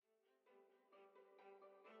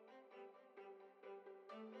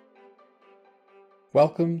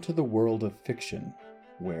Welcome to the world of fiction,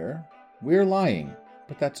 where we're lying,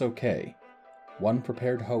 but that's okay. One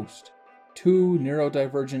prepared host, two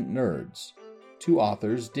neurodivergent nerds, two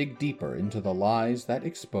authors dig deeper into the lies that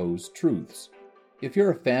expose truths. If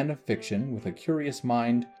you're a fan of fiction with a curious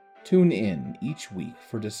mind, tune in each week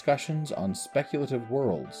for discussions on speculative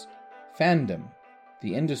worlds, fandom,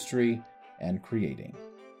 the industry, and creating.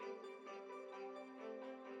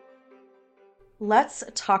 Let's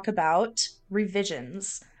talk about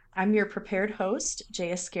revisions. I'm your prepared host, Jay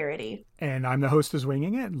Ascarity. And I'm the host who's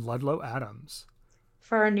winging it, Ludlow Adams.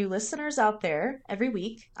 For our new listeners out there, every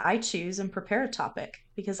week I choose and prepare a topic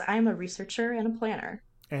because I'm a researcher and a planner.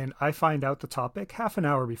 And I find out the topic half an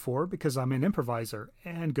hour before because I'm an improviser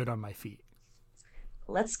and good on my feet.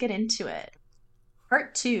 Let's get into it.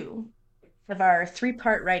 Part two of our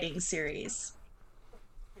three-part writing series.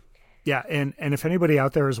 Yeah, and if anybody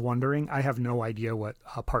out there is wondering, I have no idea what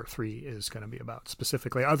part 3 is going to be about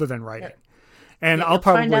specifically, other than writing. And I'll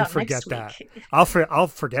probably forget that. I'll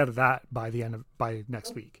forget that by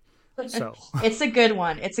next week. So it's a good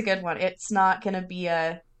one. It's a good one. It's not going to be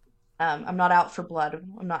a. I'm not out for blood.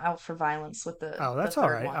 I'm not out for violence with the. Oh, that's the all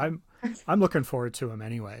third right. one. I'm looking forward to them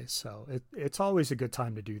anyway. So it's always a good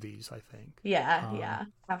time to do these, I think. Yeah,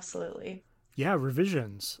 absolutely. Yeah,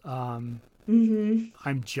 revisions. Mm-hmm.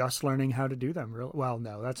 I'm just learning how to do them. Well,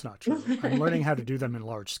 no, that's not true. I'm learning how to do them in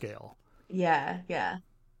large scale. Yeah.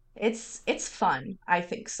 It's fun. I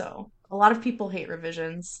think so. A lot of people hate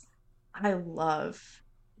revisions. I love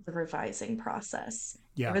the revising process.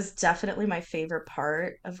 It Yeah, was definitely my favorite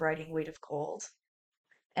part of writing Weight of Gold.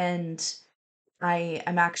 And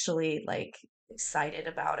I'm actually like excited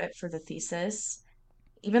about it for the thesis,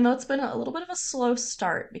 even though it's been a little bit of a slow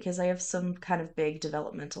start because I have some kind of big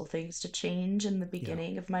developmental things to change in the yeah,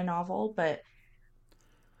 beginning of my novel. But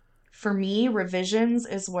for me, revisions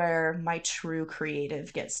is where my true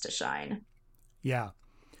creative gets to shine. yeah.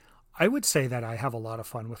 I would say that I have a lot of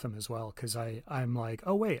fun with them as well because I'm like,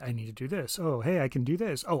 oh, wait, I need to do this. Oh, hey, I can do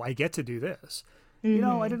this. Oh, I get to do this. I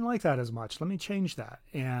Hmm. didn't like that as much. Let me change that.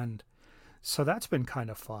 And so that's been kind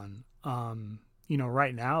of fun.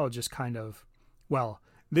 Right now, just kind of, well,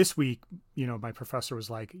 this week, my professor was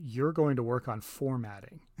like, you're going to work on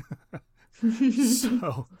formatting.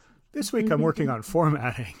 So this week I'm working on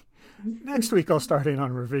formatting. Next week I'll start in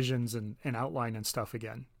on revisions and outline and stuff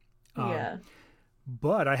again. Um, Yeah.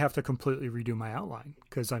 but I have to completely redo my outline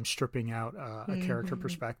because I'm stripping out a character Hmm.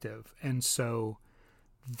 perspective. And so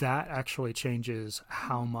that actually changes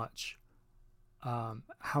how much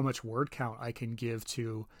word count I can give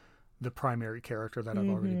to the primary character that I've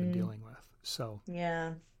already been Hmm. dealing with. So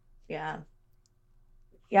Yeah. Yeah.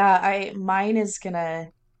 Yeah, I mine is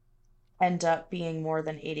gonna end up being more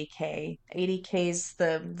than 80K. 80K is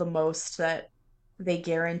the most that they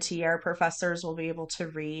guarantee our professors will be able to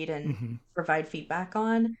read and mm-hmm, provide feedback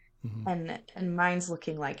on. mm-hmm. And mine's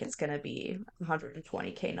looking like it's gonna be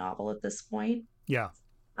 120K novel at this point. Yeah,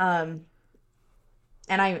 Um,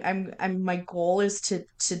 and I'm my goal is to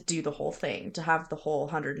do the whole thing, to have the whole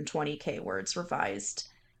 120K words revised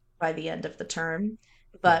by the end of the term,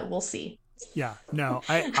 yeah, but we'll see. yeah. No,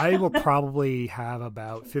 I will probably have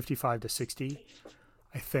about 55 to 60,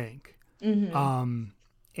 I think. Hmm. Um,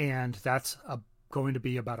 and that's going to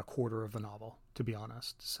be about a quarter of the novel, to be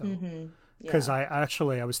honest. So Hmm. because Yeah.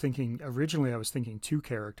 I was thinking originally I was thinking two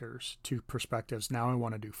characters, two perspectives. Now I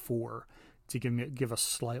want to do four to give a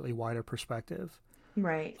slightly wider perspective.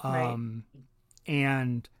 Right. Um,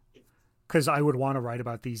 and because I would want to write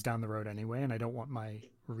about these down the road anyway, and I don't want my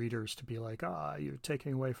readers to be like, you're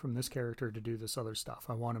taking away from this character to do this other stuff.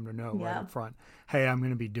 I want them to know right Yeah. up front, hey, I'm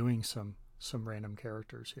going to be doing some random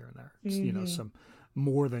characters here and there. Hmm. Some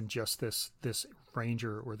more than just this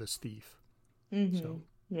ranger or this thief. Hmm. So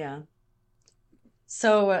Yeah.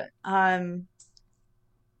 So,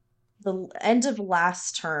 the end of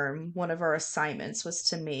last term, one of our assignments was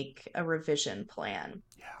to make a revision plan.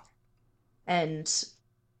 yeah, And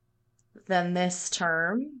then this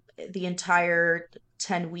term, the entire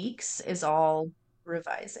 10 weeks is all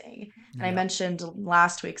revising. And I yeah, mentioned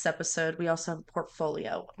last week's episode, we also have a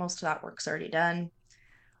portfolio. Most of that work's already done.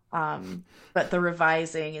 But the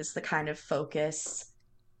revising is the kind of focus.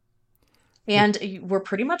 it And we're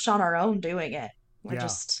pretty much on our own doing it. We're yeah,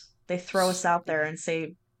 just, they throw us S- out there and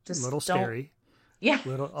say, just little don't, scary. yeah.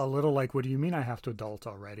 A little like, what do you mean I have to adult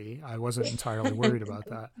already? I wasn't entirely worried about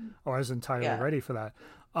that, or I was entirely Yeah. ready for that.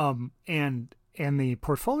 And the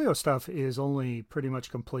portfolio stuff is only pretty much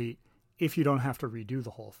complete if you don't have to redo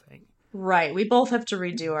the whole thing. Right. We both have to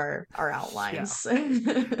redo our Yeah, outlines.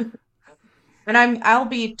 And I'll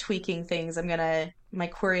be tweaking things. My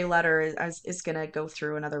query letter is gonna go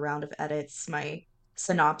through another round of edits. My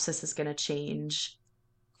synopsis is going to change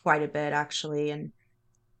quite a bit actually, and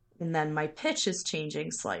then my pitch is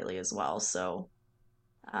changing slightly as well. So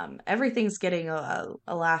everything's getting a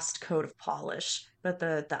last coat of polish, but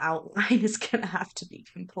the outline is going to have to be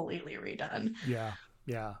completely redone. Yeah.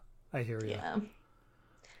 Yeah. I hear you. Yeah.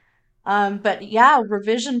 But yeah,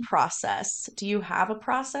 revision process. Do you have a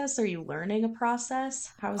process? Are you learning a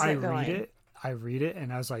process? How's I that read going? it. I read it,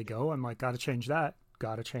 and as I go, I'm like, gotta change that.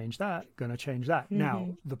 Gotta change that. Gonna change that. Now,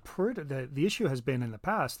 Mm-hmm. the issue has been in the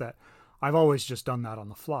past that I've always just done that on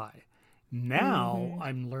the fly. Now Mm-hmm.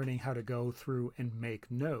 I'm learning how to go through and make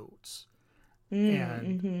notes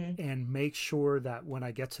and Mm-hmm. make sure that when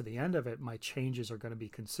I get to the end of it, my changes are going to be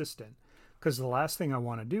consistent. Because the last thing I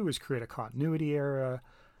want to do is create a continuity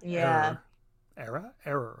Yeah. error,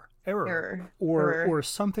 error, Error. or Error.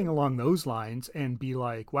 something along those lines, and be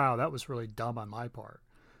like, wow, that was really dumb on my part.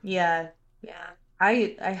 Yeah. Yeah.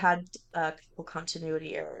 I had a couple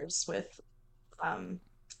continuity errors um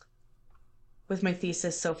with my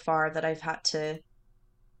thesis so far that I've had to,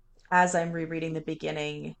 as I'm rereading the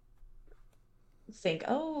beginning, think,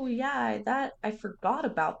 oh yeah, that I forgot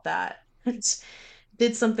about that. And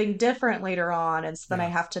did something different later on. And so then I Yeah,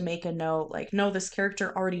 have to make a note like, no, this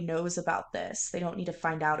character already knows about this. They don't need to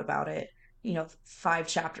find out about it, 5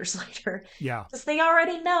 chapters later, yeah, because they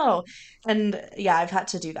already know. And yeah, I've had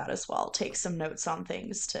to do that as well. Take some notes on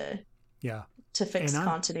things yeah. to fix And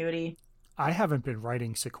continuity. I haven't been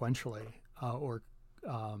writing sequentially or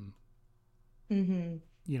um, Hmm.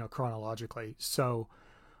 chronologically, so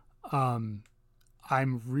um,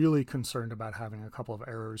 I'm really concerned about having a couple of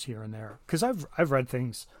errors here and there because I've read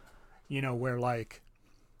things, where like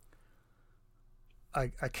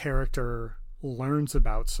a character learns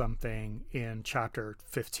about something in chapter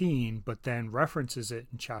 15 but then references it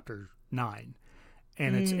in chapter 9,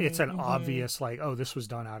 and it's an Mm-hmm. obvious like, oh, this was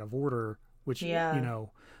done out of order, which Yeah.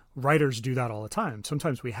 writers do that all the time.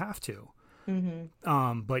 Sometimes we have to. Hmm.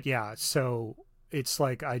 But yeah, so it's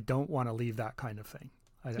like I don't want to leave that kind of thing.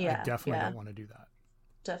 I Yeah. definitely Yeah. don't want to do that.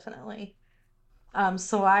 Definitely.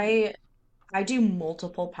 So I do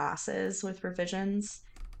multiple passes with revisions,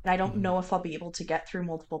 and I don't Hmm. know if I'll be able to get through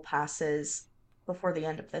multiple passes before the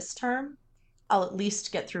end of this term. I'll at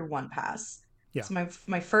least get through one pass. Yeah, So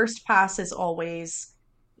my first pass is always,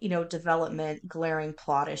 development, glaring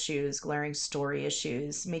plot issues, glaring story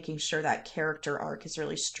issues, making sure that character arc is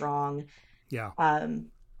really strong. yeah,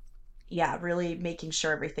 Um, yeah, really making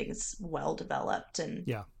sure everything's well developed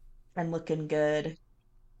yeah, and looking good.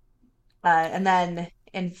 And then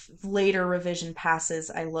in later revision passes,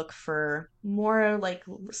 I look for more like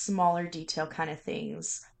smaller detail kind of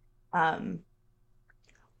things, um,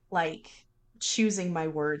 like choosing my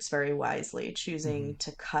words very wisely, hmm, choosing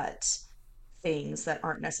to cut things that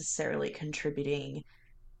aren't necessarily contributing,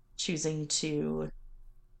 choosing to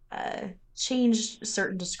uh, change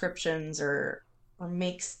certain descriptions or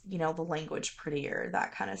makes, the language prettier,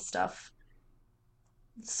 that kind of stuff.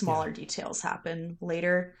 yeah. Smaller details happen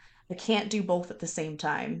later. I can't do both at the same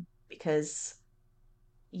time because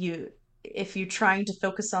you if you're trying to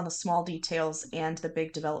focus on the small details and the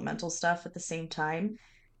big developmental stuff at the same time,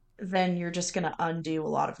 then you're just going to undo a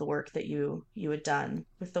lot of the work that you had done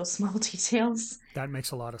with those small details. That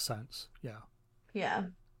makes a lot of sense. Yeah. Yeah.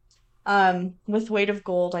 With Weight of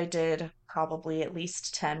Gold, I did probably at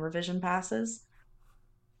least 10 revision passes,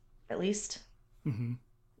 at least. Hmm.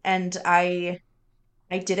 And I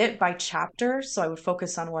did it by chapter, so I would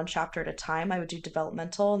focus on one chapter at a time. I would do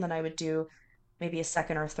developmental, and then I would do maybe a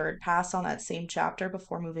second or third pass on that same chapter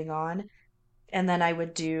before moving on. And then I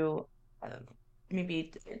would do uh,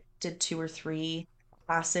 maybe did 2 or 3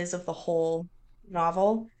 passes of the whole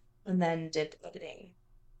novel, and then did editing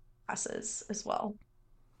passes as well.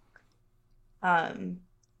 Um,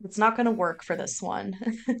 it's not going to work for this one.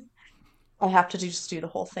 I have to just do the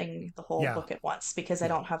whole thing, the whole Yeah. book at once because I Yeah.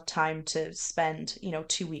 don't have time to spend,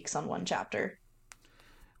 2 weeks on one chapter.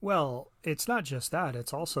 Well, it's not just that,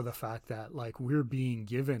 it's also the fact that like we're being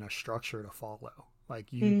given a structure to follow.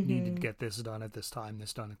 Like you need to Hmm. get this done at this time,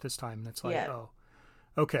 this done at this time, and it's like, Yeah. oh,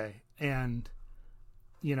 okay. And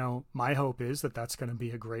my hope is that that's going to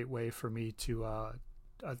be a great way for me to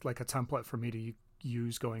like a template for me to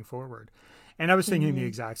use going forward. And I was thinking the Hmm.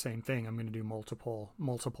 exact same thing. I'm going to do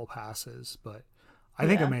multiple passes, but I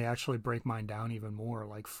think I Yeah. may actually break mine down even more.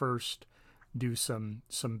 Like first do some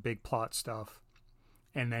big plot stuff,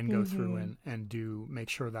 and then go through Hmm. and do make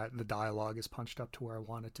sure that the dialogue is punched up to where I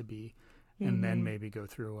want it to be, and then Hmm. maybe go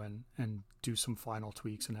through and do some final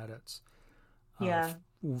tweaks and edits uh, Yeah.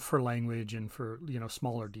 for language and for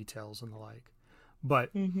smaller details and the like.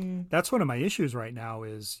 But Mm-hmm. that's one of my issues right now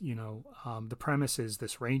is, the premise is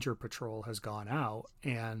this ranger patrol has gone out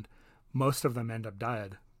and most of them end up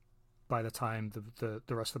dead by the time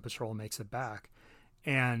the rest of the patrol makes it back.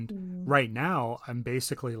 And Mm. right now, I'm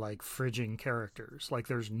basically like fridging characters. Like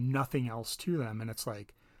there's nothing else to them, and it's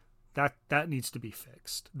like that needs to be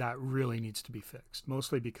fixed. That really needs to be fixed.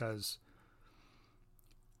 Mostly because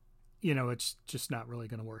it's just not really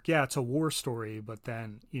going to work. Yeah, it's a war story, but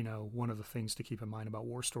then one of the things to keep in mind about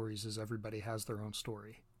war stories is everybody has their own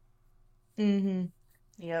story. Mm-hmm.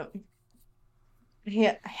 Yep.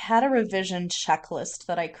 Yeah, I had a revision checklist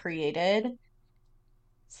that I created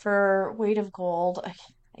for Weight of Gold.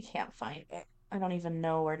 I can't find it. I don't even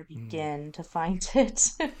know where to Mm, begin to find it.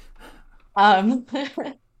 Um,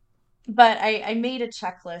 but I made a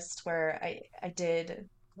checklist where I did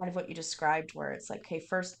kind of what you described, where it's like, okay,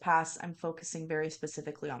 first pass, I'm focusing very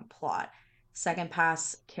specifically on plot. Second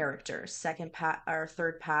pass, character. Second pass or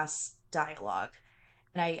third pass, dialogue.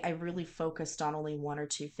 And I really focused on only one or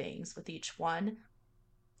two things with each one,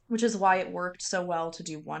 which is why it worked so well to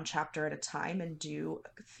do one chapter at a time and do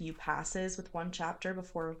a few passes with one chapter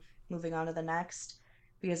before moving on to the next.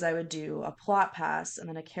 Because I would do a plot pass and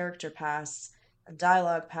then a character pass, a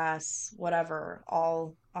dialogue pass, whatever,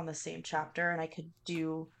 all on the same chapter, and I could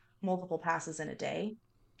do multiple passes in a day,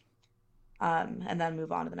 and then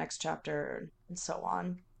move on to the next chapter and so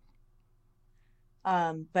on.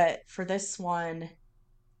 But for this one,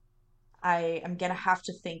 I am gonna have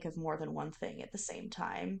to think of more than one thing at the same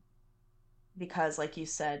time because like you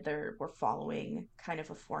said we're following kind of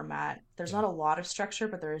a format. There's yeah, not a lot of structure,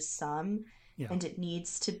 but there is some, yeah, and it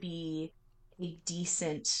needs to be a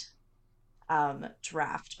decent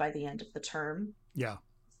draft by the end of the term. yeah.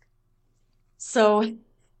 So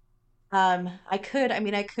I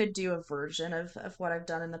could do a version of what I've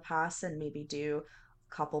done in the past and maybe do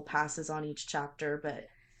a couple passes on each chapter, but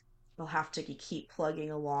we'll have to keep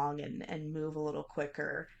plugging along and move a little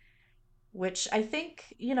quicker, which I think,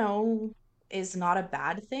 is not a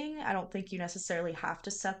bad thing. I don't think you necessarily have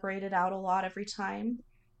to separate it out a lot every time.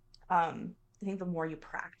 I think the more you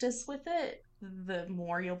practice with it, the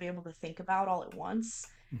more you'll be able to think about all at once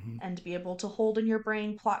Hmm. and be able to hold in your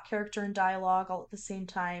brain plot, character, and dialogue all at the same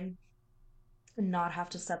time and not have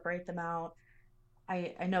to separate them out.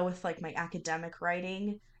 I know with like my academic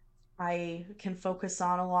writing, I can focus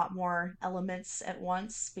on a lot more elements at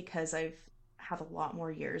once because I've have a lot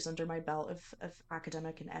more years under my belt of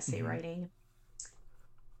academic and essay Hmm. writing.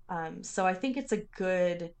 So I think it's a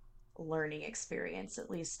good learning experience. At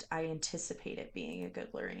least I anticipate it being a good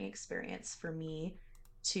learning experience for me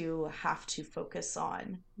to have to focus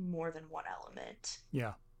on more than one element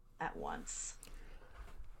Yeah. at once.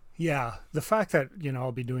 Yeah, the fact that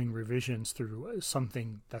I'll be doing revisions through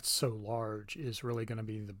something that's so large is really going to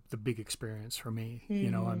be the big experience for me.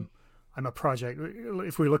 Hmm. I'm a project.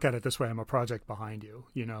 If we look at it this way, I'm a project behind you.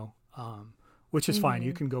 Which is fine.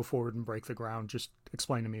 You Hmm. can go forward and break the ground. Just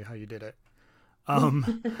explain to me how you did it.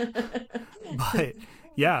 Um, but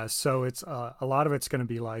yeah, so it's a lot of it's going to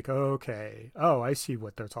be like, okay, oh, I see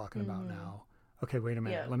what they're talking about Hmm. now. Okay, wait a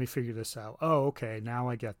minute, Yep. let me figure this out. Oh, okay, now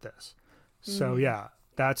I get this. So Hmm. yeah,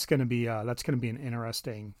 that's going to be an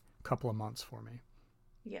interesting couple of months for me.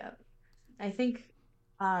 Yep. I think,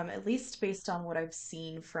 at least based on what I've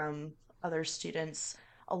seen from other students,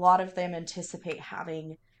 a lot of them anticipate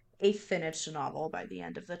having a finished novel by the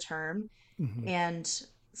end of the term. Hmm. And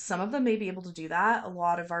some of them may be able to do that. A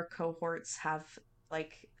lot of our cohorts have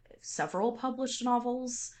like several published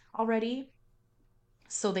novels already,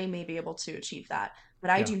 so they may be able to achieve that. But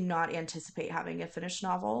I Yeah, do not anticipate having a finished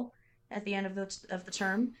novel at the end of the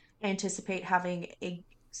term. I anticipate having a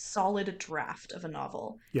solid draft of a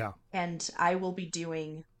novel, yeah, and I will be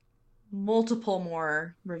doing multiple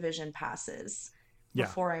more revision passes yeah,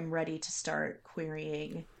 before I'm ready to start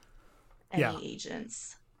querying yeah, any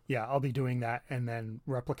agents. yeah. I'll be doing that and then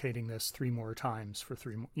replicating this three more times for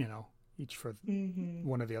three, each for Mm-hmm.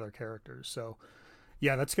 one of the other characters. So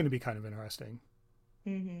yeah, that's going to be kind of interesting.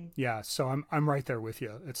 Mm-hmm. Yeah, so I'm right there with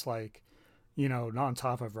you. It's like, not on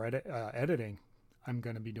top of editing, I'm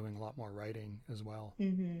going to be doing a lot more writing as well.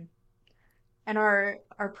 Mm-hmm. And our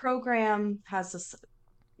program has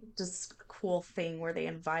this cool thing where they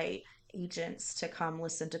invite agents to come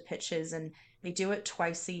listen to pitches, and they do it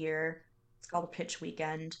twice a year. It's called a pitch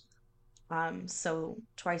weekend. So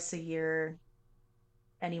twice a year,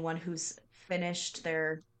 anyone who's finished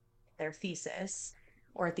their thesis,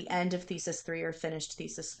 or at the end of thesis three or finished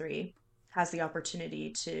thesis three, has the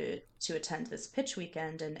opportunity to attend this pitch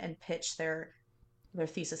weekend and pitch their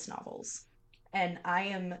thesis novels. And I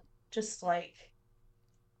am just like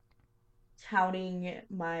counting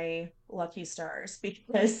my lucky stars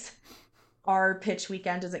because our pitch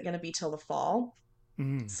weekend isn't going to be till the fall.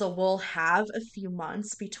 Mm. So we'll have a few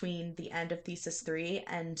months between the end of thesis three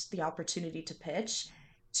and the opportunity to pitch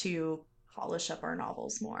to polish up our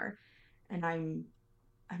novels more. And I'm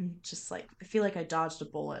just like, I feel like I dodged a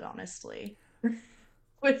bullet, honestly,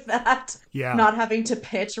 with that, Yeah. not having to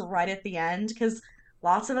pitch right at the end, because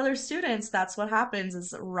lots of other students, that's what happens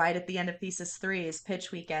is right at the end of thesis three is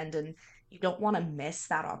pitch weekend, and you don't want to miss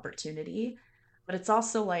that opportunity. But it's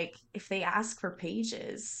also like if they ask for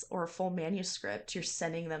pages or a full manuscript, you're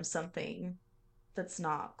sending them something that's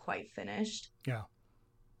not quite finished. Yeah.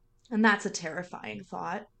 And that's a terrifying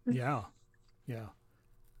thought. Yeah. Yeah.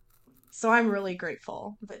 So I'm really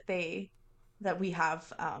grateful that we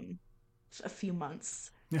have a few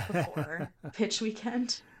months before pitch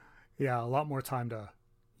weekend. Yeah, a lot more time to,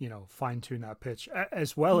 fine tune that pitch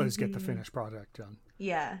as well as get the Hmm. finished project done.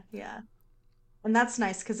 Yeah, yeah. And that's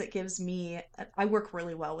nice because it gives me, I work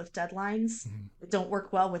really well with deadlines. Hmm. I don't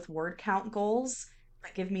work well with word count goals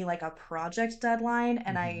that give me like a project deadline,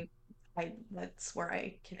 and Hmm. I that's where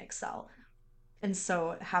I can excel. And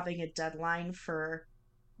so having a deadline for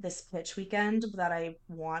this pitch weekend that I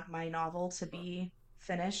want my novel to be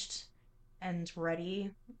finished and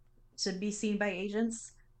ready to be seen by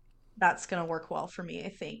agents, that's going to work well for me. I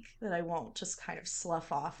think that I won't just kind of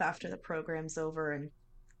slough off after the program's over and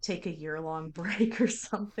take a year-long break or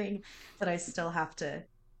something, that I still have to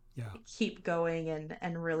Yeah. keep going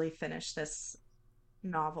and really finish this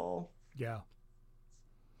novel. Yeah.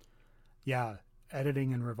 Yeah.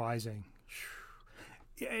 Editing and revising.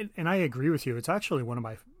 Yeah, and I agree with you. It's actually one of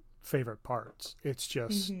my favorite parts. It's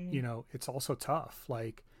just, Hmm. it's also tough.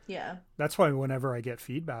 Like, Yeah. that's why whenever I get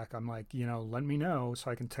feedback, I'm like, let me know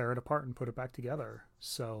so I can tear it apart and put it back together.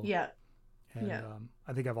 So, Yeah. and Yeah.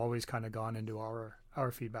 I think I've always kind of gone into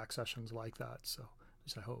our feedback sessions like that. So, at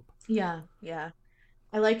least I hope. Yeah. Yeah.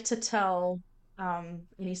 I like to tell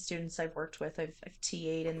any students I've worked with, I've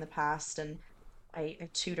TA'd in the past, and I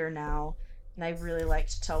tutor now, and I really like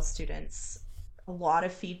to tell students a lot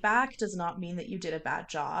of feedback does not mean that you did a bad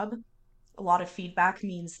job. A lot of feedback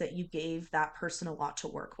means that you gave that person a lot to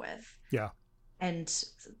work with. Yeah. And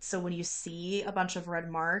so when you see a bunch of red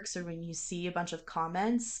marks or when you see a bunch of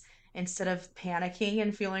comments, instead of panicking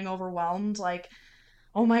and feeling overwhelmed, like,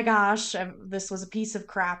 oh my gosh, this was a piece of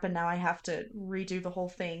crap and now I have to redo the whole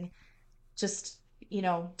thing, just,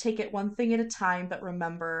 take it one thing at a time, but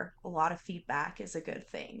remember a lot of feedback is a good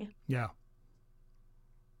thing. Yeah.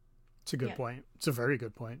 It's a good Yeah. point. It's a very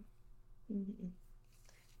good point. Mhm.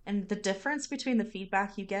 And the difference between the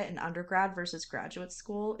feedback you get in undergrad versus graduate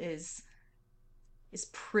school is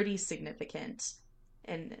pretty significant.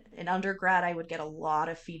 In undergrad, I would get a lot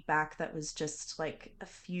of feedback that was just like a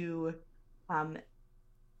few um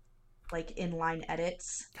like inline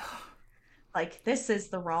edits, like this is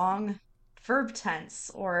the wrong verb tense,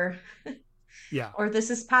 Yeah. or this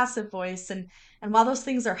is passive voice, and while those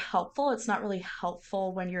things are helpful, it's not really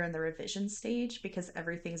helpful when you're in the revision stage because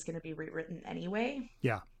everything's going to be rewritten anyway.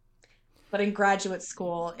 Yeah. But in graduate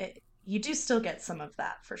school, you do still get some of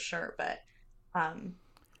that for sure, but um,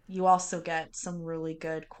 you also get some really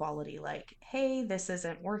good quality, like, hey, this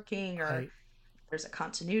isn't working, or I there's a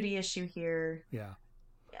continuity issue here. yeah.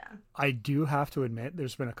 Yeah. I do have to admit,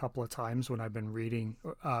 there's been a couple of times when I've been reading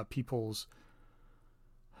people's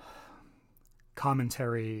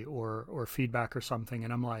commentary or feedback or something,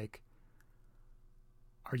 and I'm like,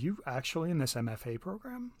 are you actually in this MFA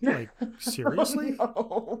program? Like, Oh seriously?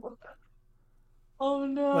 no. Oh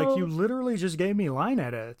Like, you no. literally just gave me line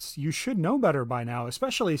edits. You should know better by now,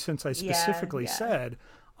 especially since I Yeah, specifically yeah, said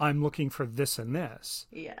I'm looking for this and this.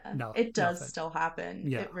 yeah. No, It does nothing. still happen.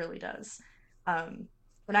 Yeah. It really does. Um,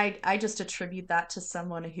 and I just attribute that to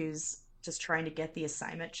someone who's just trying to get the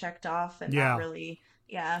assignment checked off and not Yeah. really,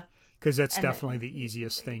 yeah. Because that's And definitely the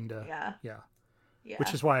easiest thing to, yeah, yeah. Which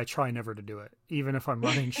yeah. is why I try never to do it. Even if I'm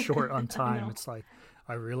running short on I time, know. it's like,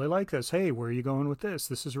 I really like this. Hey, where are you going with this?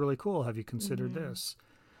 This is really cool. Have you considered Hmm. this?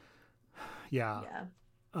 Yeah. Yeah.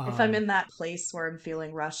 If I'm Um, in that place where I'm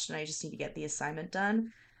feeling rushed and I just need to get the assignment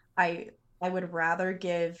done, I I would rather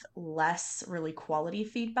give less really quality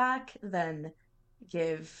feedback than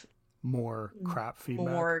give more crap feedback.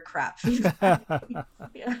 more crap feedback.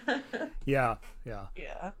 Yeah. Yeah. Yeah.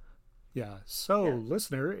 Yeah. Yeah. So, Yeah.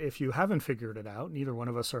 listener, if you haven't figured it out, neither one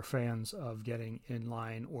of us are fans of getting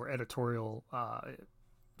inline or editorial,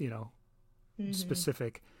 you know, Hmm.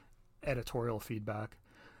 specific editorial feedback.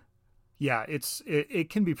 Yeah, it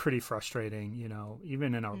can be pretty frustrating,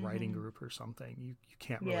 even in a writing Hmm. group or something. You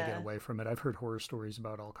can't really get Yeah. away from it. I've heard horror stories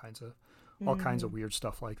about all kinds of Hmm. weird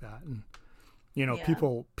stuff like that. And You know, Yeah.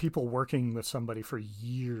 people working with somebody for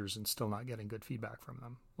years and still not getting good feedback from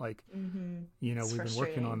them. Like, Mm-hmm. you know, It's we've been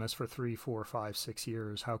working on frustrating. this for 3, 4, 5, 6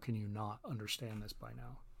 years. How can you not understand this by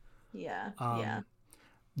now? Yeah. Yeah. Um,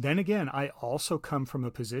 then again, I also come from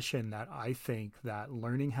a position that I think that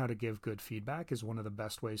learning how to give good feedback is one of the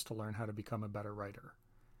best ways to learn how to become a better writer.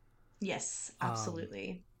 Yes, Um,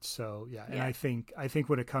 absolutely. so yeah, and Yeah. I think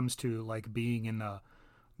when it comes to like being in the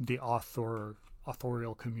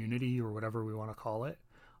authorial community or whatever we want to call it,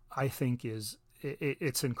 I think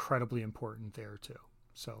it's incredibly important there too.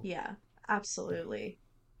 So Yeah, yeah, absolutely.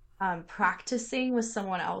 Practicing with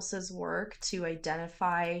someone else's work to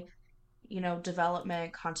identify,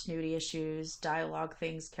 development, continuity issues, dialogue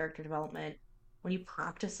things, character development. When you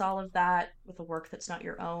practice all of that with a work that's not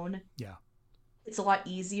your own, yeah, it's a lot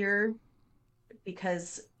easier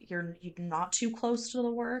because you're not too close to the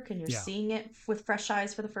work and you're yeah, seeing it with fresh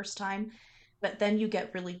eyes for the first time. But then you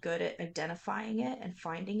get really good at identifying it and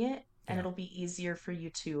finding it, and yeah, it'll be easier for you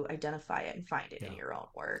to identify it and find it in yeah. your own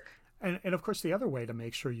work. And of course, the other way to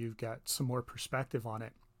make sure you've got some more perspective on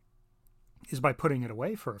it is by putting it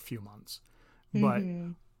away for a few months. But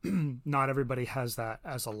Mm-hmm. not everybody has that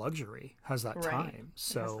as a luxury, has that Right. time. It has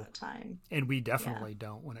So, that time. and we Yeah. definitely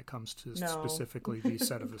don't when it comes to No. specifically these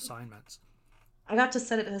set of assignments. I got to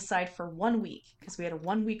set it aside for 1 week because we had a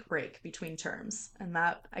 1 week break between terms, and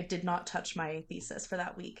that I did not touch my thesis for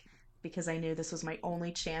that week because I knew this was my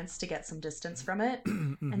only chance to get some distance from it.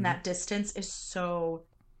 And Hmm. that distance is so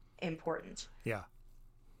important. Yeah.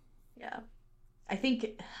 Yeah. I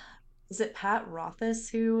think, is it Pat Rothus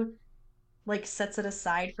who like sets it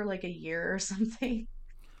aside for like a year or something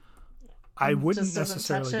I and wouldn't just doesn't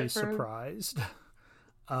touch necessarily be it for. surprised.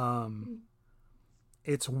 Um,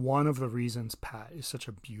 it's one of the reasons Pat is such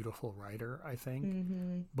a beautiful writer, I think,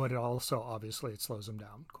 Mm-hmm. but it also obviously it slows him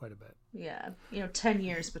down quite a bit. Yeah, 10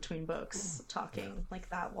 years between books, Yeah. talking like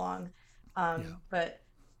that long. Yeah. But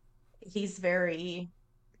he's very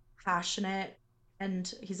passionate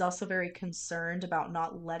and he's also very concerned about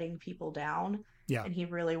not letting people down. Yeah. And he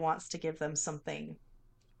really wants to give them something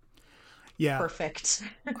Yeah. perfect.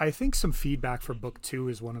 I think some feedback for book 2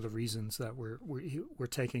 is one of the reasons that we're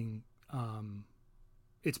taking.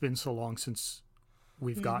 It's been so long since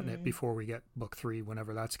we've gotten it Mm-hmm. before we get book 3,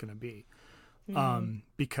 whenever that's going to be. Mm-hmm.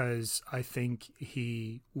 Because I think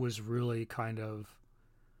he was really kind of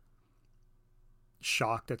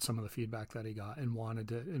shocked at some of the feedback that he got and wanted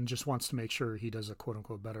to, and just wants to make sure he does a quote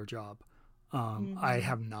unquote better job. I Mm-hmm.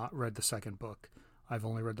 have not read the second book. I've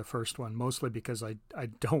only read the first one, mostly because I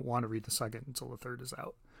don't want to read the second until the third is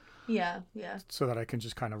out, Yeah, yeah. so that I can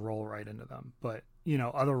just kind of roll right into them. But, you know,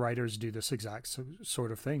 other writers do this exact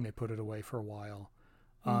sort of thing. They put it away for a while.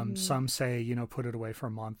 Mm-hmm. Some say, you know, put it away for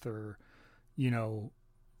a month or, you know,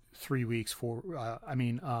 3 weeks,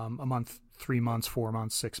 a month, 3 months, 4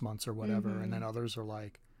 months, 6 months, or whatever. And Mm-hmm. then others are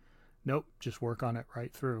like, nope, just work on it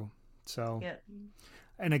right through. So, Yeah.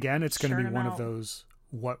 and again, it's Just going to be churn them one of out. those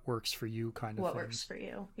what works for you kind of What works things. for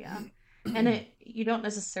you? Yeah. And you don't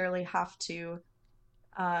necessarily have to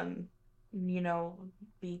um, you know,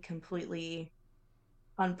 be completely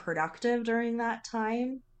unproductive during that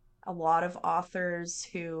time. A lot of authors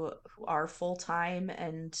who are full-time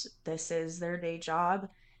and this is their day job,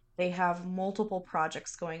 they have multiple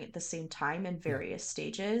projects going at the same time in Yeah. various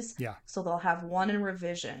stages. Yeah. So they'll have one in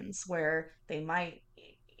revisions where they might,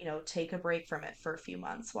 take a break from it for a few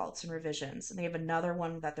months while it's in revisions. And they have another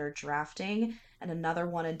one that they're drafting and another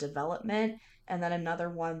one in development and then another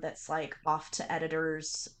one that's like off to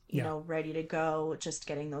editors, Yeah. ready to go, just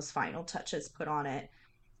getting those final touches put on it.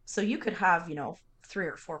 So you could have, 3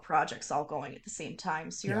 or 4 projects all going at the same time.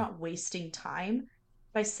 So you're Yeah. not wasting time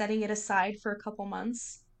by setting it aside for a couple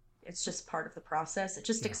months. It's just part of the process. It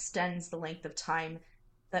just Yeah. extends the length of time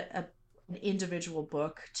that an individual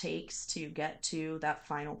book takes to get to that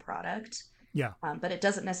final product. Yeah. But it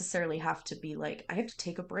doesn't necessarily have to be like, I have to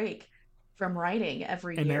take a break from writing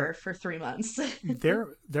every And year for 3 months.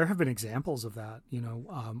 there have been examples of that, you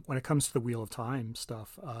know, when it comes to the Wheel of Time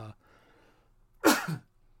stuff.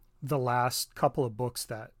 The last couple of books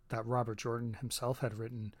that Robert Jordan himself had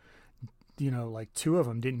written, you know, like 2 of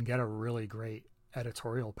them didn't get a really great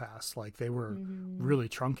editorial pass. Like they were Hmm. really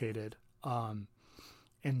truncated.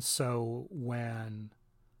 And so when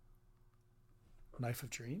Knife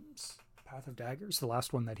of Dreams, Path of Daggers, the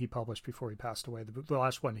last one that he published before he passed away, the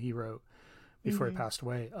last one he wrote before he Hmm. passed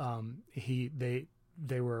away, he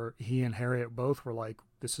and Harriet both were like,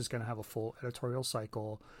 this is going to have a full editorial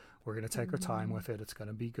cycle. We're going to take our time Hmm. with it. It's going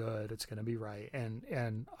to be good. It's going to be right.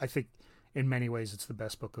 And I think in many ways it's the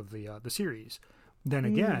best book of the series. Then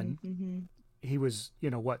Hmm. again, Hmm. he was,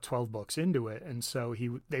 you know, what, 12 books into it, and so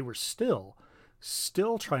they were still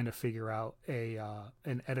still trying to figure out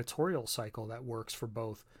an editorial cycle that works for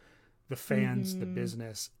both the fans, the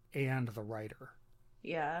business, and the writer.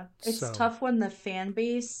 Yeah. It's So, tough when the fan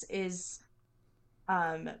base is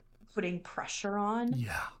um putting pressure on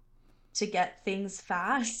yeah, to get things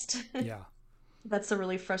fast. yeah, That's a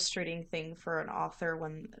really frustrating thing for an author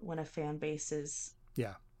when a fan base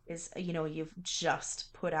yeah, you've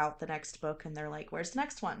just put out the next book and they're like, "Where's the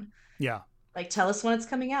next one? yeah. Like, tell us when it's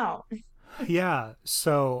coming out." Yeah.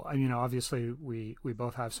 So, obviously we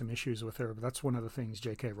both have some issues with her, but that's one of the things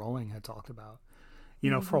J.K. Rowling had talked about.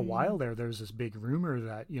 For a Hmm. while there's this big rumor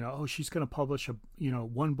that, oh, she's going to publish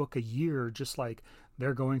one book a year, just like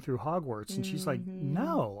they're going through Hogwarts. And she's like, Hmm.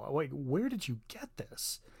 no, wait, where did you get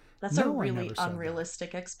this? That's a No, I really never said that.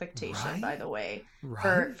 unrealistic expectation, by Right? the way.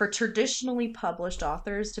 For Right? traditionally published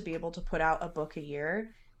authors to be able to put out a book a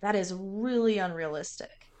year, that is really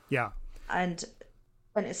unrealistic. Yeah. And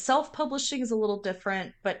self-publishing is a little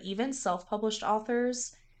different, but even self-published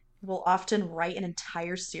authors will often write an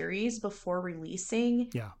entire series before releasing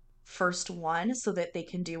Yeah. first one so that they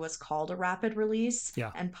can do what's called a rapid release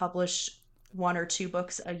Yeah. and publish one or two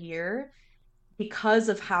books a year because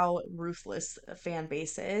of how ruthless a fan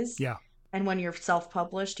base is. Yeah. And when you're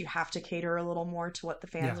self-published, you have to cater a little more to what the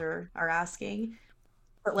fans Yeah. are asking.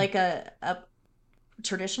 But like a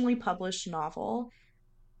traditionally published novel,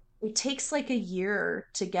 it takes like a year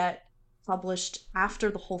to get published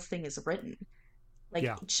after the whole thing is written. Like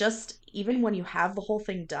Yeah. just even when you have the whole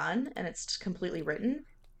thing done and it's completely written, it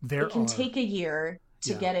There can are, take a year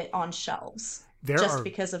to yeah, get it on shelves there just are,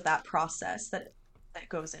 because of that process that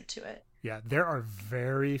goes into it. there are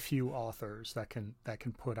very few authors that can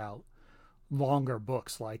put out longer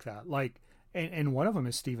books like that. Like, and one of them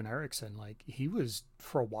is Steven Erickson. Like, he was,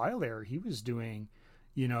 for a while there, he was doing,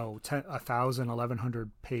 1,000,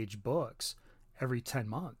 1,100 page books every 10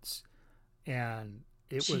 months. And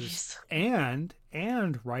it was, Jeez.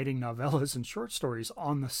 and writing novellas and short stories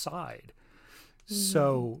on the side. Mm,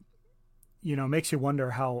 So, makes you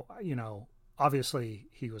wonder how, obviously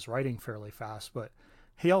he was writing fairly fast, but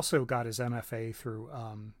he also got his MFA through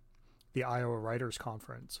the Iowa Writers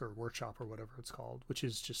Conference or workshop or whatever it's called, which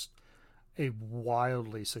is just a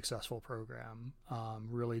wildly successful program.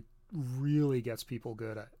 Really, really gets people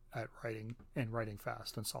good at writing and writing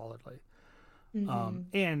fast and solidly. mm-hmm,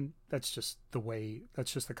 And that's just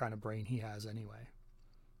the kind of brain he has anyway.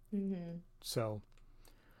 mm-hmm. So,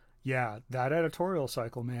 yeah, that editorial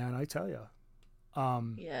cycle, man, I tell you.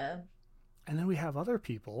 Um, Yeah. and then we have other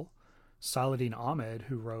people, Saladin Ahmed,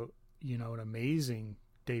 who wrote, an amazing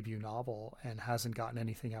debut novel and hasn't gotten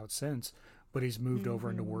anything out since, but he's moved over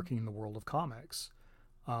into Mm-hmm. working in the world of comics.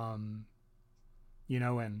 Um,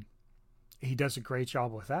 and he does a great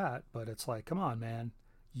job with that, but it's like, come on, man.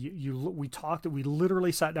 We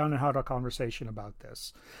literally sat down and had a conversation about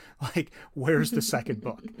this. Like, where's the second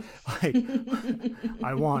book? Like,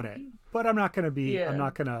 I want it, but I'm Yeah. not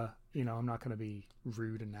going to, I'm not going to be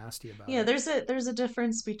rude and nasty about Yeah, it. there's a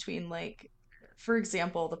difference between like for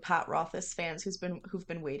example, the Pat Rothfuss fans who've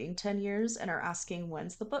been waiting 10 years and are asking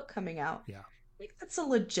when's the book coming out. Yeah. Like that's a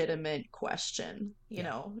legitimate question,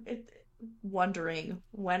 Yeah. wondering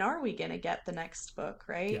when are we gonna get the next book,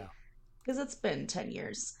 right? Yeah. Because it's been 10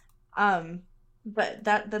 years. Um, but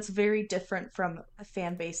that's very different from a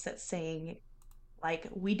fan base that's saying like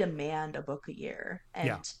we demand a book a year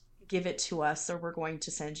Yeah. and give it to us or we're going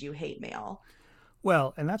to send you hate mail.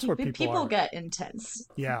 Well, and that's where people People are. get intense.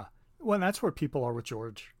 Yeah. Well, and that's where people are with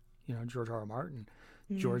George, George R. R. Martin.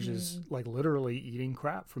 George is Hmm. like literally eating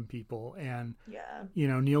crap from people. And, Yeah.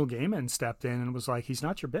 Neil Gaiman stepped in and was like, he's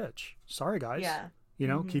not your bitch. Sorry, guys. Yeah.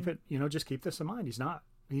 Keep Hmm. it, just keep this in mind. He's not.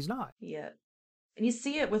 He's not. Yeah. And you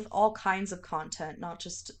see it with all kinds of content, not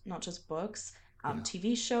just books, Yeah.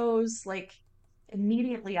 TV shows. Like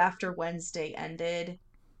immediately after Wednesday ended,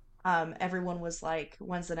 everyone was like,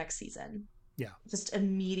 "When's the next season?" Yeah. Just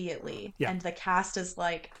immediately, Yeah. and the cast is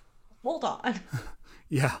like, "Hold on,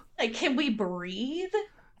 Yeah. like, can we breathe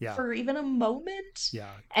Yeah. for even a moment?"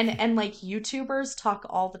 Yeah. And like YouTubers talk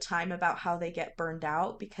all the time about how they get burned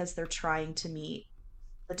out because they're trying to meet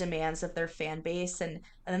the demands of their fan base and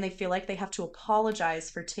then they feel like they have to apologize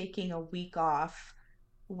for taking a week off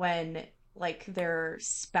when like their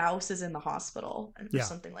spouse is in the hospital or Yeah.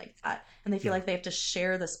 something like that and they feel Yeah. like they have to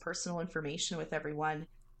share this personal information with everyone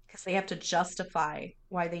because they have to justify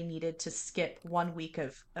why they needed to skip 1 week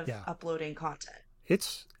of Yeah. uploading content.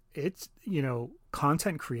 It's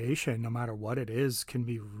content creation, no matter what it is, can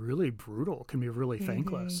be really brutal, can be really Hmm.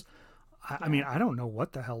 thankless. I mean, Yeah. I don't know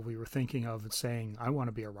what the hell we were thinking of saying I want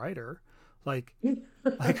to be a writer. Like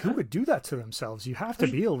who would do that to themselves? You have to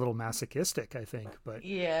be a little masochistic, I think. But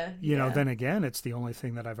Yeah, you know, yeah. then again, it's the only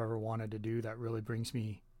thing that I've ever wanted to do that really brings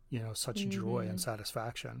me, you know, such joy and Hmm.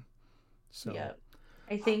 satisfaction. So Yeah.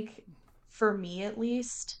 I think for me at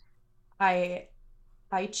least, I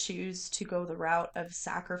I choose to go the route of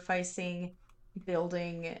sacrificing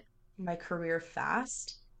building my career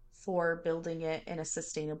fast for building it in a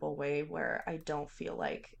sustainable way where I don't feel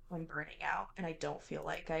like I'm burning out and I don't feel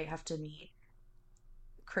like I have to meet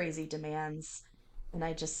crazy demands, and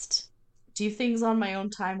I just do things on my own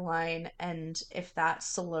timeline. And if that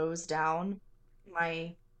slows down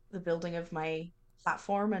my the building of my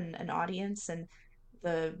platform and audience and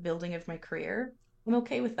the building of my career, I'm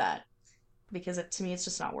okay with that because to me it's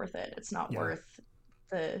just not worth it. It's not yeah. worth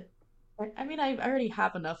the I mean, I already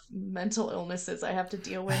have enough mental illnesses I have to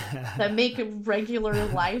deal with that make regular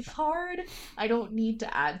life hard. I don't need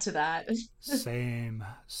to add to that. Same,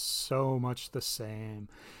 so much the same.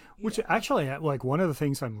 Which Yeah. actually, like one of the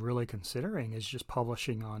things I'm really considering is just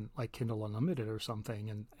publishing on like Kindle Unlimited or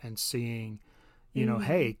something, and seeing, you know, Hmm.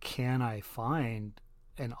 hey, can I find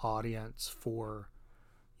an audience for,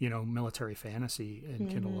 you know, military fantasy in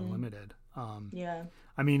Kindle Hmm. Unlimited? Yeah.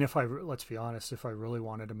 I mean, if I let's be honest, if I really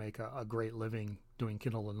wanted to make a great living doing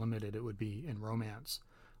Kindle Unlimited, it would be in romance.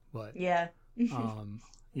 But Yeah. um,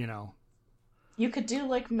 you know, You could do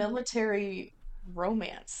like military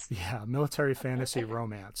romance. yeah, military fantasy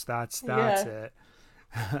romance. That's Yeah. it.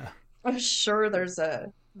 I'm sure there's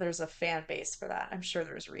a fan base for that. I'm sure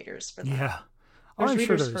there's readers for that. Yeah. Oh, There's I'm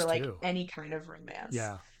sure readers there for is like too. any kind of romance.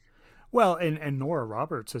 Yeah. Well, and Nora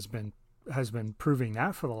Roberts has been proving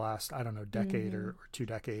that for the last, I don't know, decade Hmm. or 2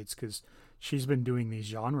 decades, because she's been doing these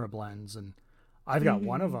genre blends, and I've got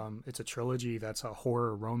one of Hmm. them. It's a trilogy that's a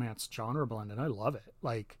horror romance genre blend, and I love it.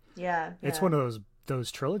 Like Yeah, it's yeah. one of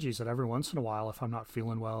those trilogies that every once in a while, if I'm not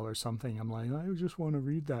feeling well or something, I'm like, I just want to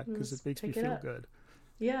read that because it Just makes me pick it feel up. good.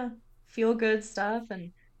 Yeah. Feel good stuff.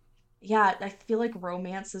 And yeah, I feel like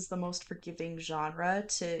romance is the most forgiving genre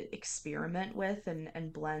to experiment with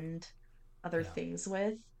and blend other Yeah. things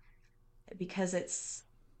with because it's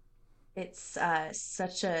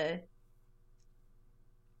such a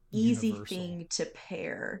easy Universal. thing to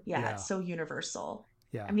pair. Yeah, Yeah. it's so universal.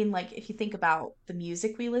 I Yeah. mean, like if you think about the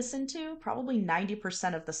music we listen to, probably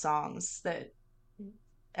 90% of the songs that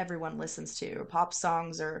everyone listens to, or pop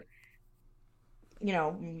songs or,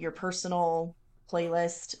 your personal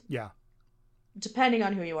playlist, Yeah. depending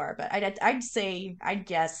on who you are, but I'd say I'd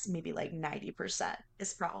guess maybe like 90%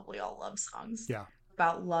 is probably all love songs Yeah.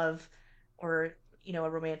 about love or, a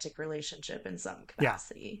romantic relationship in some Yeah.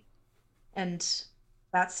 capacity. And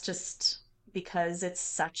that's just because it's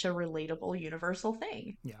such a relatable, universal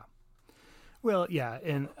thing. Yeah. Well, yeah,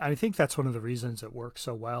 and I think that's one of the reasons it works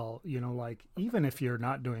so well. You know, like even if you're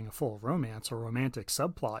not doing a full romance, a romantic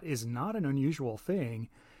subplot is not an unusual thing,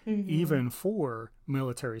 Hmm. even for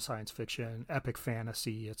military science fiction, epic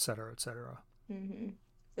fantasy, et cetera, et cetera. Hmm.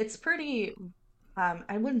 It's pretty,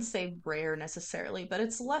 I wouldn't say rare necessarily, but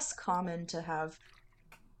it's less common to have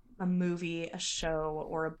a movie, a show,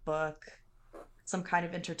 or a book, some kind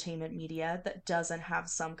of entertainment media that doesn't have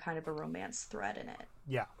some kind of a romance thread in it.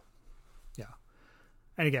 Yeah, yeah.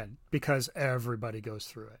 And again, because everybody goes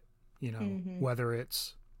through it, you know, Hmm. whether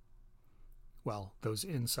it's, well, those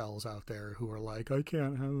incels out there who are like, I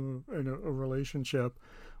can't have a relationship.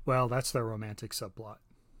 Well, that's their romantic subplot,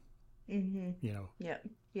 Hmm. you know, Yep.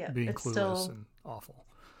 Yep. being It's clueless still, and awful.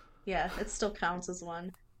 yeah, it still counts as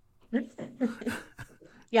one.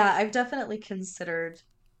 Yeah, I've definitely considered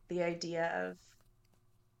the idea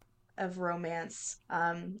of romance.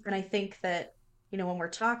 And I think that, when we're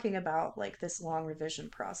talking about like this long revision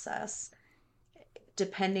process,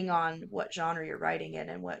 depending on what genre you're writing in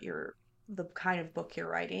and the kind of book you're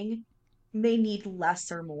writing, may need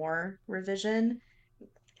less or more revision.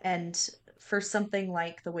 And for something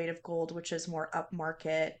like The Weight of Gold, which is more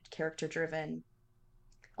upmarket, character driven,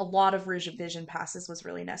 a lot of revision passes was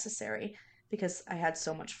really necessary because I had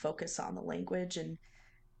so much focus on the language and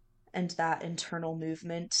that internal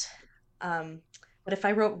movement. Um, but if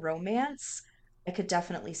I wrote romance, I could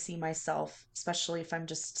definitely see myself, especially if I'm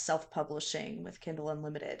just self-publishing with Kindle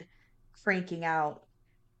Unlimited, cranking out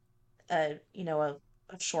a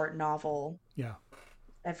short novel Yeah,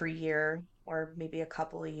 every year or maybe a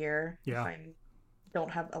couple a year if yeah, I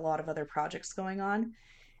don't have a lot of other projects going on,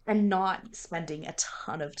 and not spending a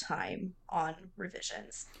ton of time on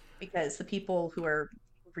revisions because the people who are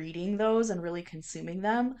reading those and really consuming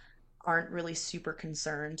them aren't really super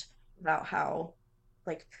concerned about how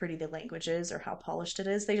like pretty the language is or how polished it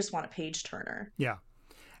is. They just want a page turner. yeah.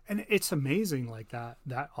 And it's amazing, like that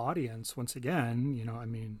audience. Once again, you know, I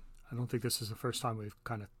mean, I don't think this is the first time we've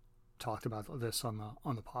kind of talked about this on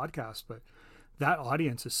the podcast, but that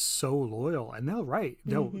audience is so loyal, and they'll read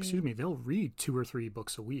 2 or 3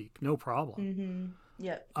 books a week, no problem.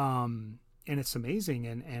 Yep. And it's amazing.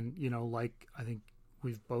 And, you know, like I think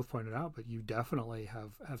we've both pointed out, but you definitely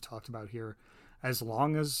have talked about here, as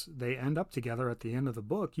long as they end up together at the end of the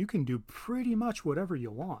book, you can do pretty much whatever you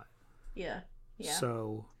want. Yeah.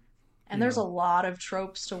 So, and there's a lot of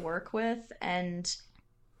tropes to work with, and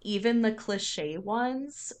even the cliche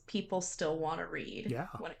ones, people still want to read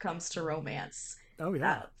when it comes to romance. Oh,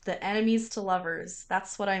 yeah. The enemies to lovers,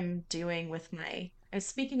 that's what I'm doing with and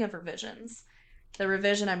speaking of revisions, the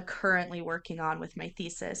revision I'm currently working on with my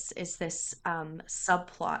thesis is this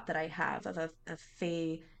subplot that I have of a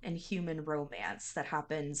fae and human romance that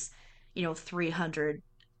happens, 300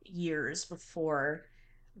 years before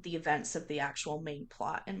the events of the actual main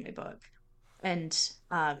plot in my book. And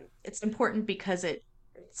it's important because it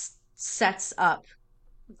sets up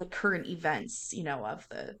the current events, of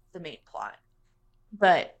the main plot.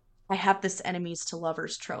 But I have this enemies to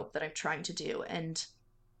lovers trope that I'm trying to do, and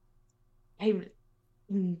I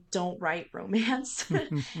don't write romance,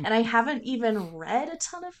 and I haven't even read a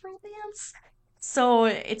ton of romance. So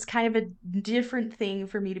it's kind of a different thing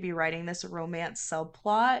for me to be writing this romance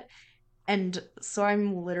subplot. And so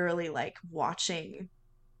I'm literally like watching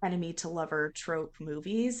enemy to lover trope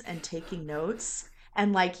movies and taking notes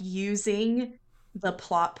and like using the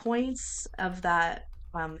plot points of that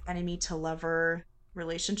enemy to lover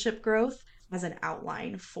relationship growth as an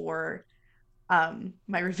outline for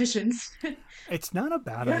my revisions. It's not a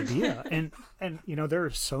bad idea. And you know, there are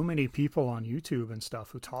so many people on YouTube and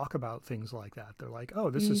stuff who talk about things like that. They're like, oh,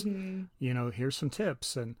 this is, you know, here's some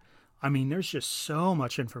tips. And I mean, there's just so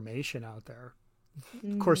much information out there.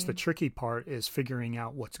 Of course, the tricky part is figuring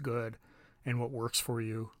out what's good and what works for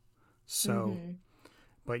you. So,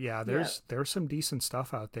 but yeah, there's some decent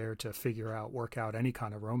stuff out there to work out any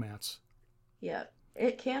kind of romance. Yeah.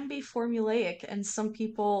 It can be formulaic, and some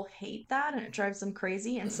people hate that and it drives them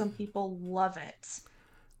crazy, and some people love it.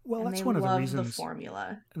 Well, and that's they one of the love reasons. The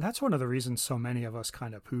formula. That's one of the reasons so many of us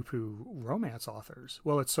kind of poo-poo romance authors.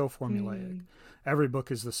 Well, it's so formulaic. Every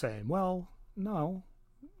book is the same. Well, no,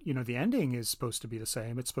 you know, the ending is supposed to be the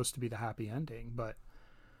same. It's supposed to be the happy ending, but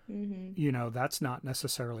you know, that's not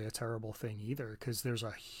necessarily a terrible thing either, because there's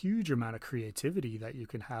a huge amount of creativity that you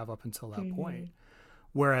can have up until that point.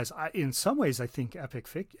 Whereas in some ways, I think epic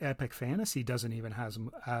fantasy doesn't even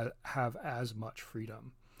have as much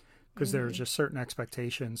freedom, because there's just certain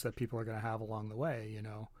expectations that people are going to have along the way. You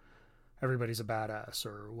know, everybody's a badass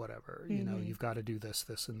or whatever. You know, you've got to do this,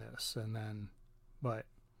 this, and this, and then, but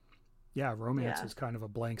yeah, romance is kind of a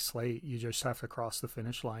blank slate. You just have to cross the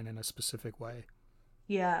finish line in a specific way.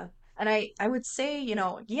 Yeah, and I would say, you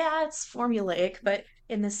know, yeah, it's formulaic, but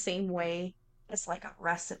in the same way, it's like a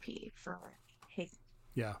recipe for cake.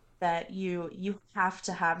 Yeah. That you have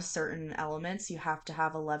to have certain elements. You have to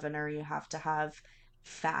have a leavener. You have to have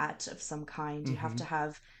fat of some kind. You have to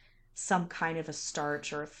have some kind of a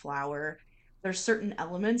starch or a flour. There's certain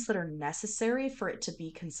elements that are necessary for it to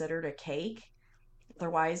be considered a cake.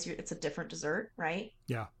 Otherwise, it's a different dessert, right?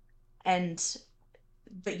 Yeah.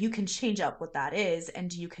 But you can change up what that is,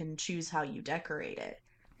 and you can choose how you decorate it.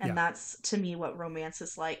 And that's, to me, what romance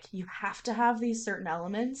is like. You have to have these certain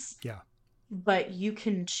elements. Yeah. But you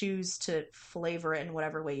can choose to flavor it in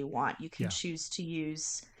whatever way you want. You can choose to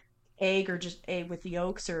use egg, or just egg with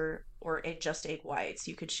yolks, or just egg whites.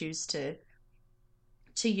 You could choose to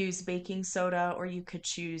use baking soda, or you could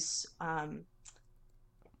choose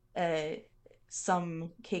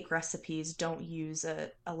some cake recipes don't use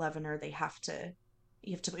a leavener. You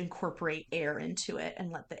have to incorporate air into it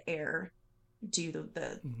and let the air do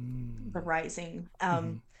the rising.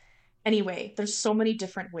 Anyway, there's so many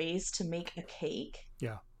different ways to make a cake.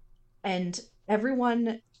 Yeah. And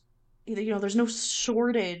everyone, you know, there's no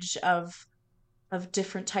shortage of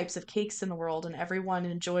different types of cakes in the world, and not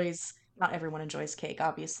everyone enjoys cake,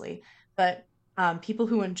 obviously, but people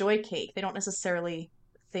who enjoy cake, they don't necessarily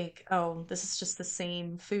think, oh, this is just the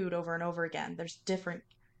same food over and over again. There's different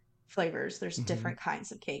flavors, there's different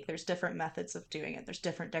kinds of cake, there's different methods of doing it, there's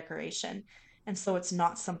different decoration. And so it's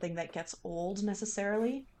not something that gets old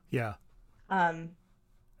necessarily. Yeah.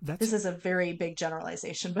 This is a very big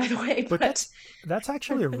generalization, by the way. But that's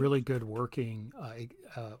actually a really good working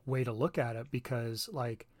way to look at it, because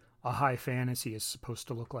like a high fantasy is supposed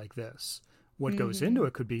to look like this. What goes into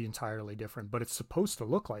it could be entirely different, but it's supposed to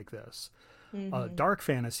look like this. A dark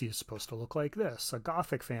fantasy is supposed to look like this. A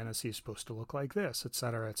gothic fantasy is supposed to look like this, et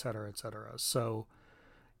cetera, et cetera, et cetera. So,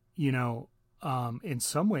 you know, in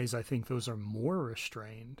some ways, I think those are more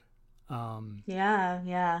restrained.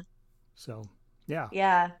 Yeah. So, yeah.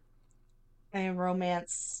 Yeah. And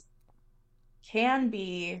romance can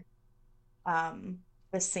be um,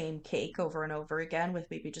 the same cake over and over again with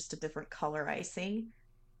maybe just a different color icing,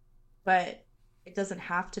 but it doesn't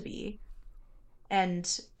have to be.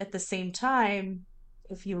 And at the same time,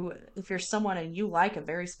 if you're someone and you like a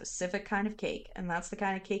very specific kind of cake and that's the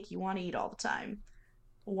kind of cake you want to eat all the time,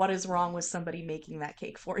 what is wrong with somebody making that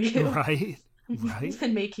cake for you Right. Right.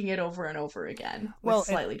 and making it over and over again with Well, and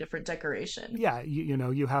slightly different decoration? yeah,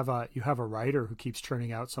 you have a writer who keeps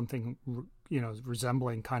churning out something,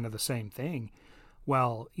 resembling kind of the same thing.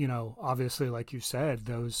 Well, obviously, like you said,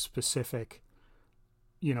 those specific,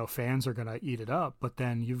 fans are going to eat it up, but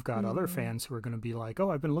then you've got other Hmm. fans who are going to be like,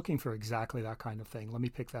 oh, I've been looking for exactly that kind of thing. Let me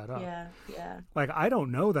pick that up. Yeah, yeah. Like, I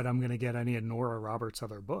don't know that I'm going to get any of Nora Roberts'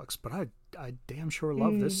 other books, but I damn sure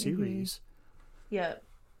love this Mm-hmm. series. Yeah.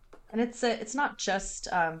 And it's not just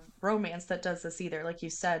romance that does this either. Like you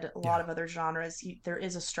said, a lot Yeah. of other genres, there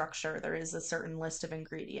is a structure, there is a certain list of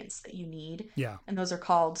ingredients that you need, Yeah. and those are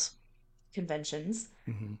called conventions.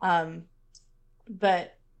 Hmm. Um,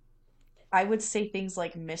 but I would say things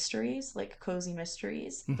like mysteries, like cozy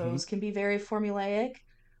mysteries, Hmm. those can be very formulaic.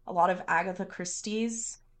 A lot of Agatha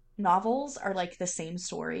Christie's novels are like the same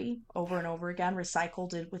story over and over again,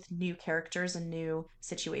 recycled with new characters and new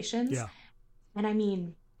situations. Yeah. And I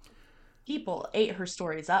mean, people ate her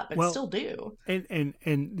stories up and Well, still do. and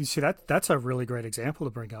you see that's a really great example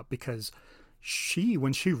to bring up because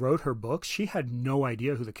when she wrote her books, she had no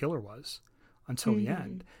idea who the killer was until the Hmm.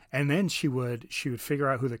 end. And then she would figure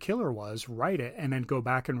out who the killer was, write it, and then go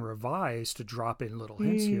back and revise to drop in little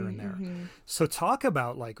hints here and there. Mm-hmm. So talk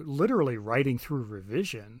about like literally writing through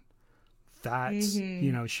revision. That's,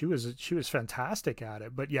 Hmm. she was fantastic at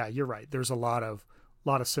it. But yeah, you're right. There's a lot of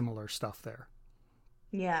similar stuff there.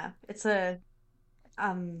 Yeah, it's a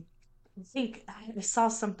um I think I saw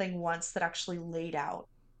something once that actually laid out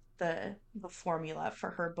the formula for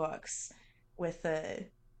her books with the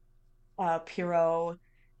Pierrot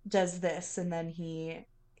does this and then he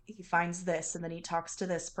finds this and then he talks to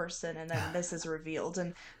this person and then this is revealed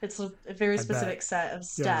and it's a very I bet. specific set of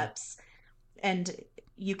Yeah. steps and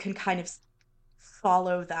you can kind of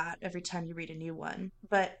follow that every time you read a new one.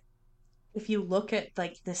 But if you look at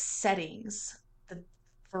like the settings, the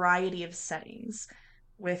variety of settings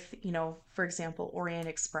with, for example, Orient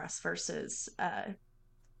Express versus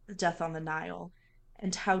Death on the Nile,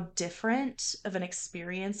 and how different of an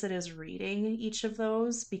experience it is reading each of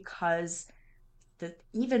those because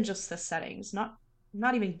even just the settings, not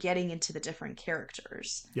even getting into the different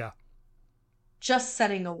characters, Yeah. just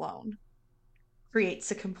setting alone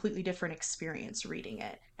creates a completely different experience reading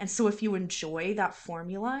it. And so if you enjoy that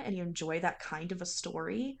formula and you enjoy that kind of a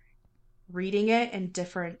story, reading it in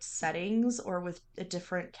different settings or with a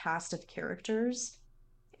different cast of characters,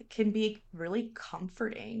 it can be really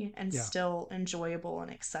comforting and Yeah. still enjoyable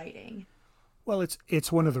and exciting. Well,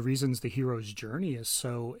 it's one of the reasons the hero's journey is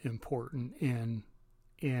so important in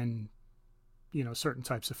certain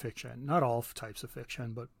types of fiction. Not all types of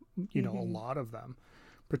fiction, but a Hmm. lot of them,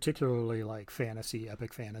 particularly like fantasy,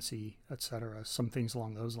 epic fantasy, etc. Some things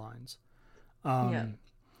along those lines. Yeah. Um,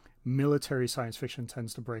 Military science fiction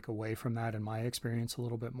tends to break away from that, in my experience, a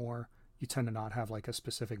little bit more. You tend to not have like a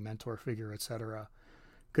specific mentor figure, etc.,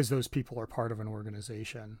 because those people are part of an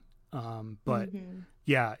organization. But Hmm.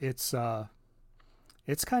 yeah, it's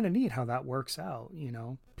kind of neat how that works out.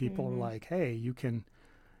 People are Hmm. like, hey, you can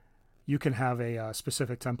have a,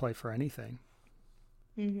 specific template for anything.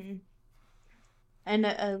 Hmm.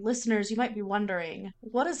 And listeners, you might be wondering,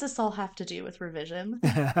 what does this all have to do with revision?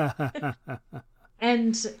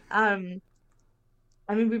 And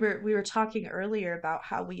I mean, we were talking earlier about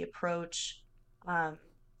how we approach, I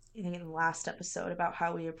think in the last episode about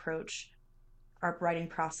how we approach our writing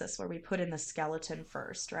process, where we put in the skeleton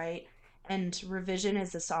first, right? And revision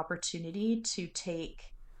is this opportunity to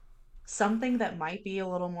take something that might be a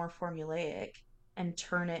little more formulaic and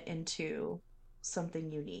turn it into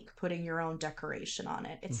something unique, putting your own decoration on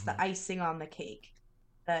it. It's Hmm. the icing on the cake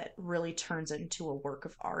that really turns it into a work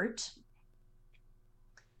of art.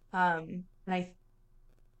 And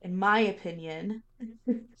in my opinion,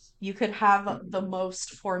 you could have the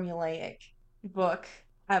most formulaic book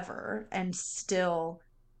ever and still,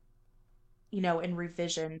 in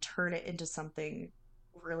revision, turn it into something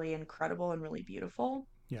really incredible and really beautiful.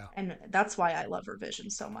 Yeah. And that's why I love revision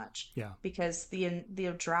so much Yeah. because the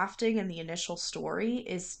drafting and the initial story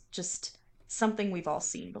is just something we've all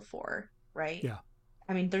seen before, right? Yeah.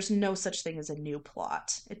 I mean, there's no such thing as a new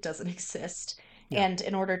plot. It doesn't exist. Yeah. And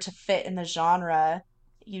in order to fit in the genre,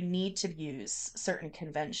 you need to use certain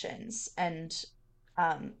conventions and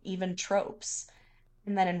even tropes.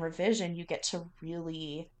 And then in revision, you get to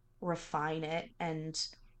really refine it and,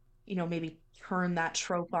 maybe turn that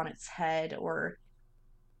trope on its head, or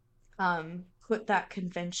put that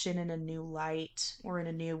convention in a new light or in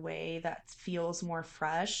a new way that feels more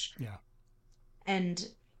fresh. Yeah. And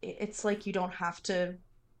it's like you don't have to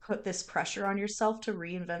put this pressure on yourself to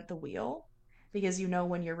reinvent the wheel, because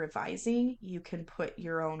when you're revising, you can put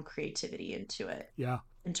your own creativity into it Yeah.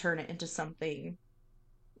 and turn it into something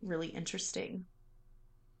really interesting.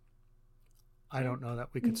 I don't know that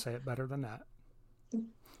we could say it better than that.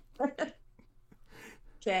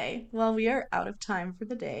 Okay, well, we are out of time for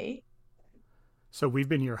the day. So we've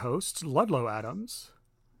been your hosts, Ludlow Adams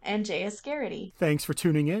and J.S. Garrity. Thanks for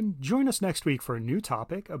tuning in. Join us next week for a new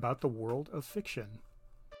topic about the world of fiction.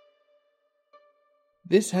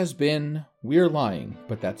 This has been We're Lying,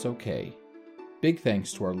 But That's Okay. Big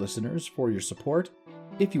thanks to our listeners for your support.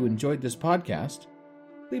 If you enjoyed this podcast,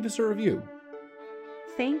 leave us a review.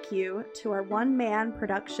 Thank you to our one-man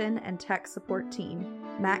production and tech support team,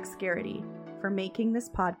 Max Garrity, for making this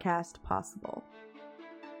podcast possible.